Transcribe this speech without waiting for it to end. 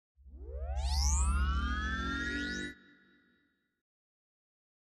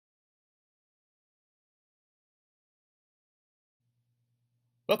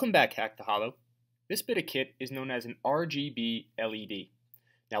Welcome back, Hack the Hollow. This bit of kit is known as an RGB LED.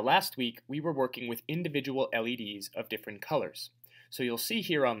 Now last week we were working with individual LEDs of different colors. So you'll see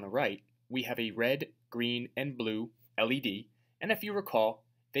here on the right we have a red, green, and blue LED, and if you recall,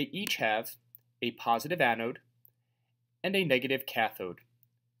 they each have a positive anode and a negative cathode,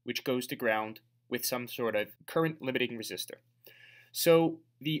 which goes to ground with some sort of current limiting resistor. So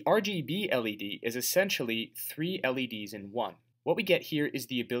the RGB LED is essentially three LEDs in one. What we get here is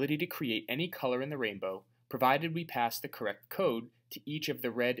the ability to create any color in the rainbow, provided we pass the correct code to each of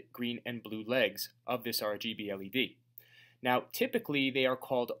the red, green, and blue legs of this RGB LED. Now, typically they are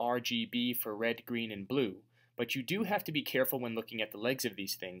called RGB for red, green, and blue, but you do have to be careful when looking at the legs of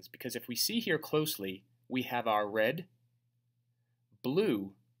these things, because if we see here closely, we have our red,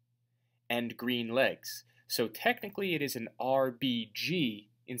 blue, and green legs. So technically it is an RBG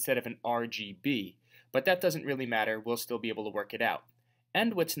instead of an RGB. But that doesn't really matter, we'll still be able to work it out.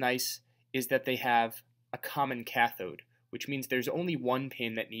 And what's nice is that they have a common cathode, which means there's only one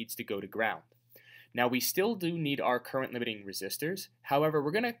pin that needs to go to ground. Now we still do need our current limiting resistors, however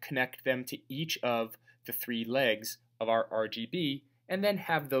we're going to connect them to each of the three legs of our RGB and then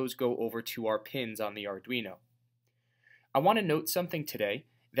have those go over to our pins on the Arduino. I want to note something today,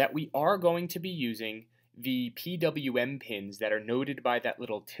 that we are going to be using the PWM pins that are noted by that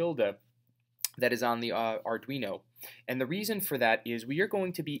little tilde that is on the Arduino. And the reason for that is we are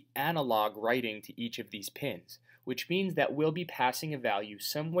going to be analog writing to each of these pins, which means that we'll be passing a value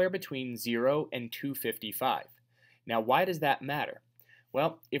somewhere between 0 and 255. Now why does that matter?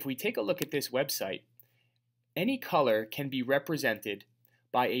 Well, if we take a look at this website, any color can be represented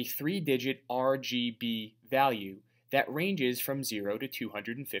by a 3-digit RGB value that ranges from 0 to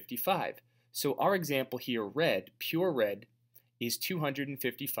 255. So our example here, red, pure red, is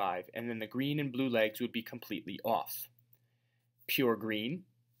 255, and then the green and blue legs would be completely off. Pure green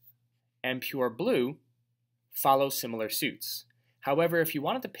and pure blue follow similar suits. However, if you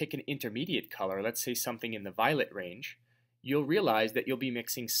wanted to pick an intermediate color, let's say something in the violet range, you'll realize that you'll be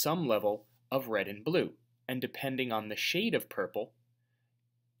mixing some level of red and blue, and depending on the shade of purple,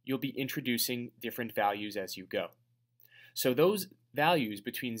 you'll be introducing different values as you go. So those values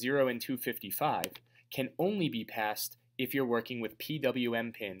between 0 and 255 can only be passed if you're working with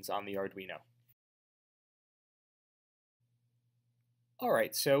PWM pins on the Arduino.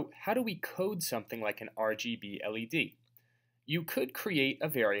 Alright, so how do we code something like an RGB LED? You could create a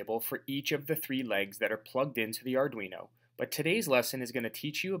variable for each of the three legs that are plugged into the Arduino, but today's lesson is going to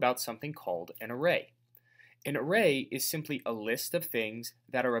teach you about something called an array. An array is simply a list of things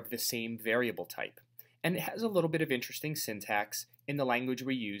that are of the same variable type, and it has a little bit of interesting syntax in the language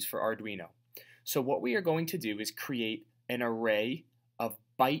we use for Arduino. So what we are going to do is create an array of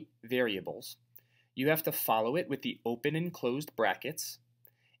byte variables. You have to follow it with the open and closed brackets,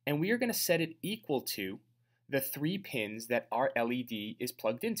 and we are going to set it equal to the three pins that our LED is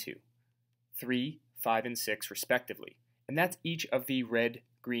plugged into, 3, 5, and 6 respectively, and that's each of the red,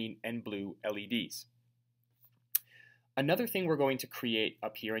 green, and blue LEDs. Another thing we're going to create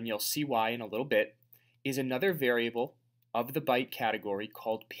up here, and you'll see why in a little bit, is another variable of the byte category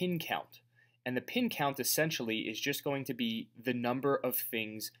called pin count. And the pin count essentially is just going to be the number of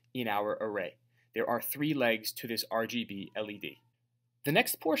things in our array. There are three legs to this RGB LED. The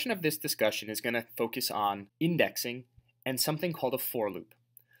next portion of this discussion is going to focus on indexing and something called a for loop.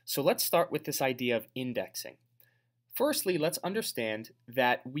 So let's start with this idea of indexing. Firstly, let's understand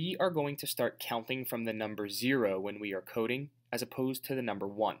that we are going to start counting from the number 0 when we are coding as opposed to the number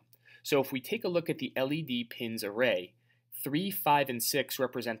 1. So if we take a look at the LED pins array, 3, 5, and 6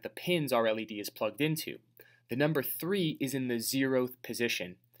 represent the pins our LED is plugged into. The number 3 is in the 0th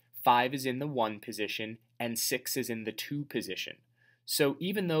position, 5 is in the 1 position, and 6 is in the 2 position. So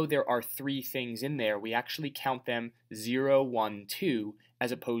even though there are 3 things in there, we actually count them 0, 1, 2,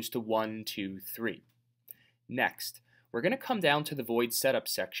 as opposed to 1, 2, 3. Next, we're going to come down to the void setup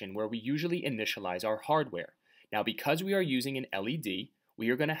section where we usually initialize our hardware. Now because we are using an LED, we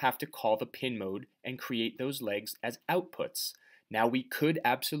are going to have to call the pin mode and create those legs as outputs. Now we could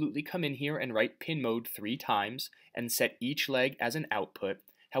absolutely come in here and write pin mode 3 times and set each leg as an output.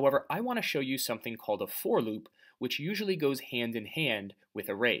 However, I want to show you something called a for loop, which usually goes hand in hand with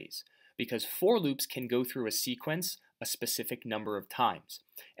arrays, because for loops can go through a sequence a specific number of times,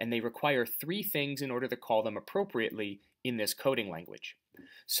 and they require 3 things in order to call them appropriately in this coding language.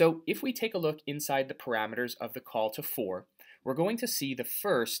 So if we take a look inside the parameters of the call to for, we're going to see the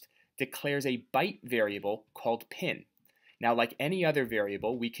first declares a byte variable called pin. Now, like any other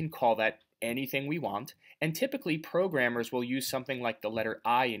variable, we can call that anything we want, and typically programmers will use something like the letter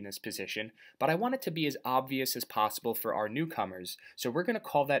I in this position, but I want it to be as obvious as possible for our newcomers, so we're going to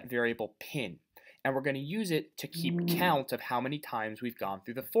call that variable pin, and we're going to use it to keep count of how many times we've gone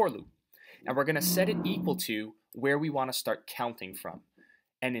through the for loop. And we're going to set it equal to where we want to start counting from.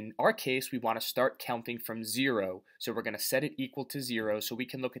 And in our case, we want to start counting from 0, so we're going to set it equal to 0 so we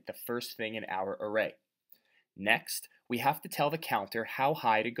can look at the first thing in our array. Next, we have to tell the counter how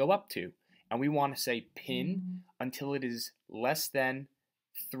high to go up to, and we want to say pin until it is less than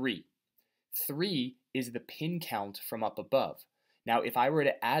 3. 3 is the pin count from up above. Now, if I were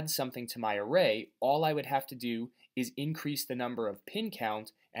to add something to my array, all I would have to do is increase the number of pin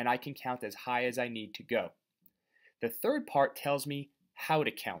count, and I can count as high as I need to go. The third part tells me how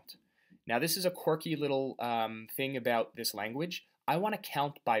to count. Now, this is a quirky little thing about this language. I want to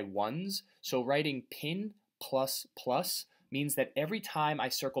count by ones, so writing pin plus plus means that every time I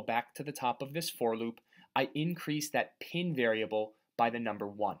circle back to the top of this for loop, I increase that pin variable by the number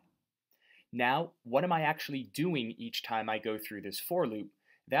 1. Now, what am I actually doing each time I go through this for loop?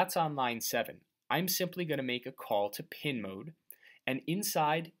 That's on line 7. I'm simply going to make a call to pin mode, and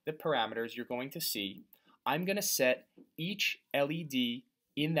inside the parameters you're going to see, I'm going to set each LED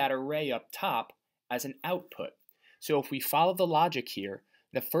in that array up top as an output. So if we follow the logic here,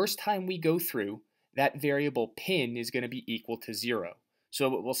 the first time we go through, that variable pin is going to be equal to 0.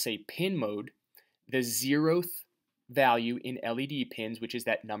 So it will say pin mode, the 0th value in LED pins, which is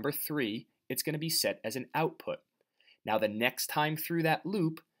that number 3, it's going to be set as an output. Now the next time through that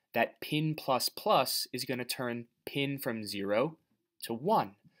loop, that pin plus plus is going to turn pin from 0 to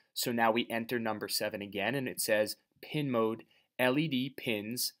 1. So now we enter number 7 again, and it says pin mode LED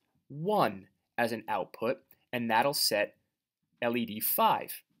pins 1 as an output, and that'll set LED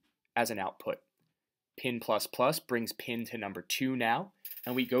 5 as an output. Pin plus plus brings pin to number 2 now,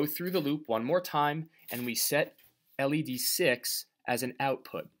 and we go through the loop one more time, and we set LED 6 as an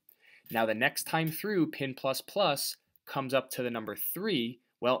output. Now the next time through, pin plus plus comes up to the number 3.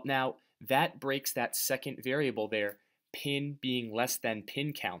 Well, now that breaks that second variable there, pin being less than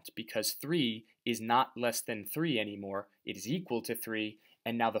pin count, because 3 is not less than 3 anymore. It is equal to 3,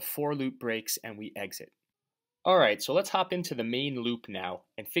 and now the for loop breaks and we exit. Alright, so let's hop into the main loop now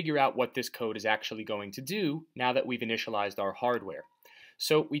and figure out what this code is actually going to do now that we've initialized our hardware.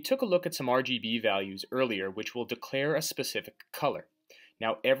 So we took a look at some RGB values earlier, which will declare a specific color.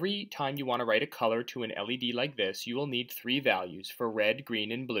 Now every time you want to write a color to an LED like this, you will need 3 values for red,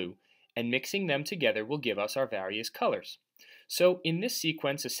 green, and blue, and mixing them together will give us our various colors. So in this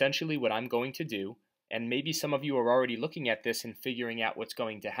sequence, essentially what I'm going to do, and maybe some of you are already looking at this and figuring out what's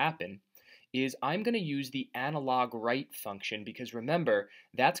going to happen, is I'm going to use the analog write function, because remember,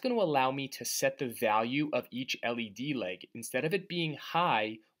 that's going to allow me to set the value of each LED leg. Instead of it being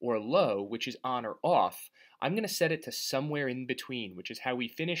high or low, which is on or off, I'm going to set it to somewhere in between, which is how we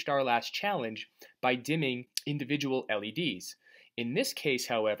finished our last challenge by dimming individual LEDs. In this case,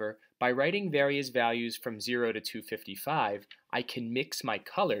 however, by writing various values from 0 to 255, I can mix my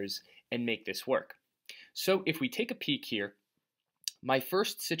colors and make this work. So if we take a peek here, my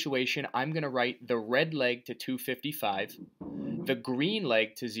first situation, I'm going to write the red leg to 255, the green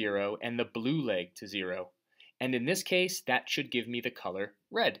leg to 0, and the blue leg to 0. And in this case, that should give me the color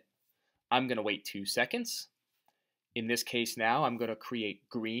red. I'm going to wait 2 seconds. In this case now, I'm going to create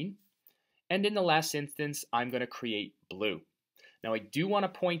green. And in the last instance, I'm going to create blue. Now I do want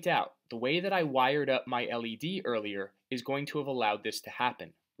to point out, the way that I wired up my LED earlier is going to have allowed this to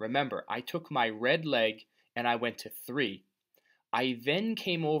happen. Remember, I took my red leg and I went to 3. I then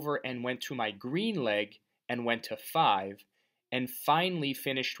came over and went to my green leg and went to 5, and finally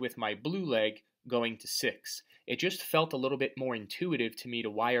finished with my blue leg going to 6. It just felt a little bit more intuitive to me to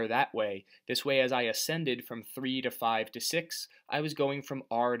wire that way. This way, as I ascended from 3 to 5 to 6, I was going from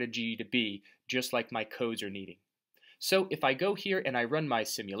R to G to B, just like my codes are needing. So if I go here and I run my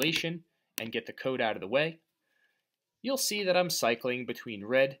simulation and get the code out of the way, you'll see that I'm cycling between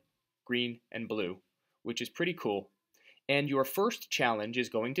red, green, and blue, which is pretty cool. And your first challenge is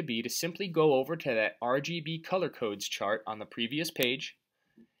going to be to simply go over to that RGB color codes chart on the previous page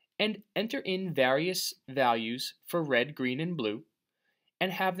and enter in various values for red, green, and blue,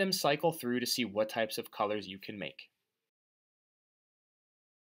 and have them cycle through to see what types of colors you can make.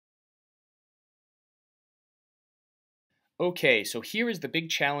 Okay, so here is the big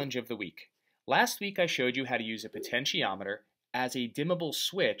challenge of the week. Last week I showed you how to use a potentiometer as a dimmable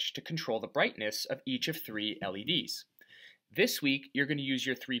switch to control the brightness of each of 3 LEDs. This week you're going to use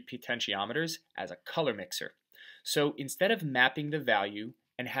your 3 potentiometers as a color mixer. So instead of mapping the value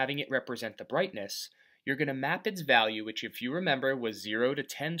and having it represent the brightness, You're going to map its value, which if you remember was 0 to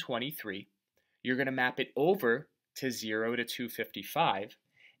 1023. You're going to map it over to 0 to 255.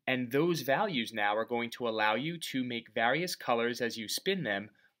 And those values now are going to allow you to make various colors as you spin them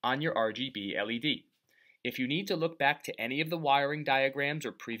on your RGB LED. If you need to look back to any of the wiring diagrams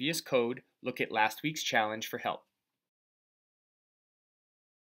or previous code, look at last week's challenge for help.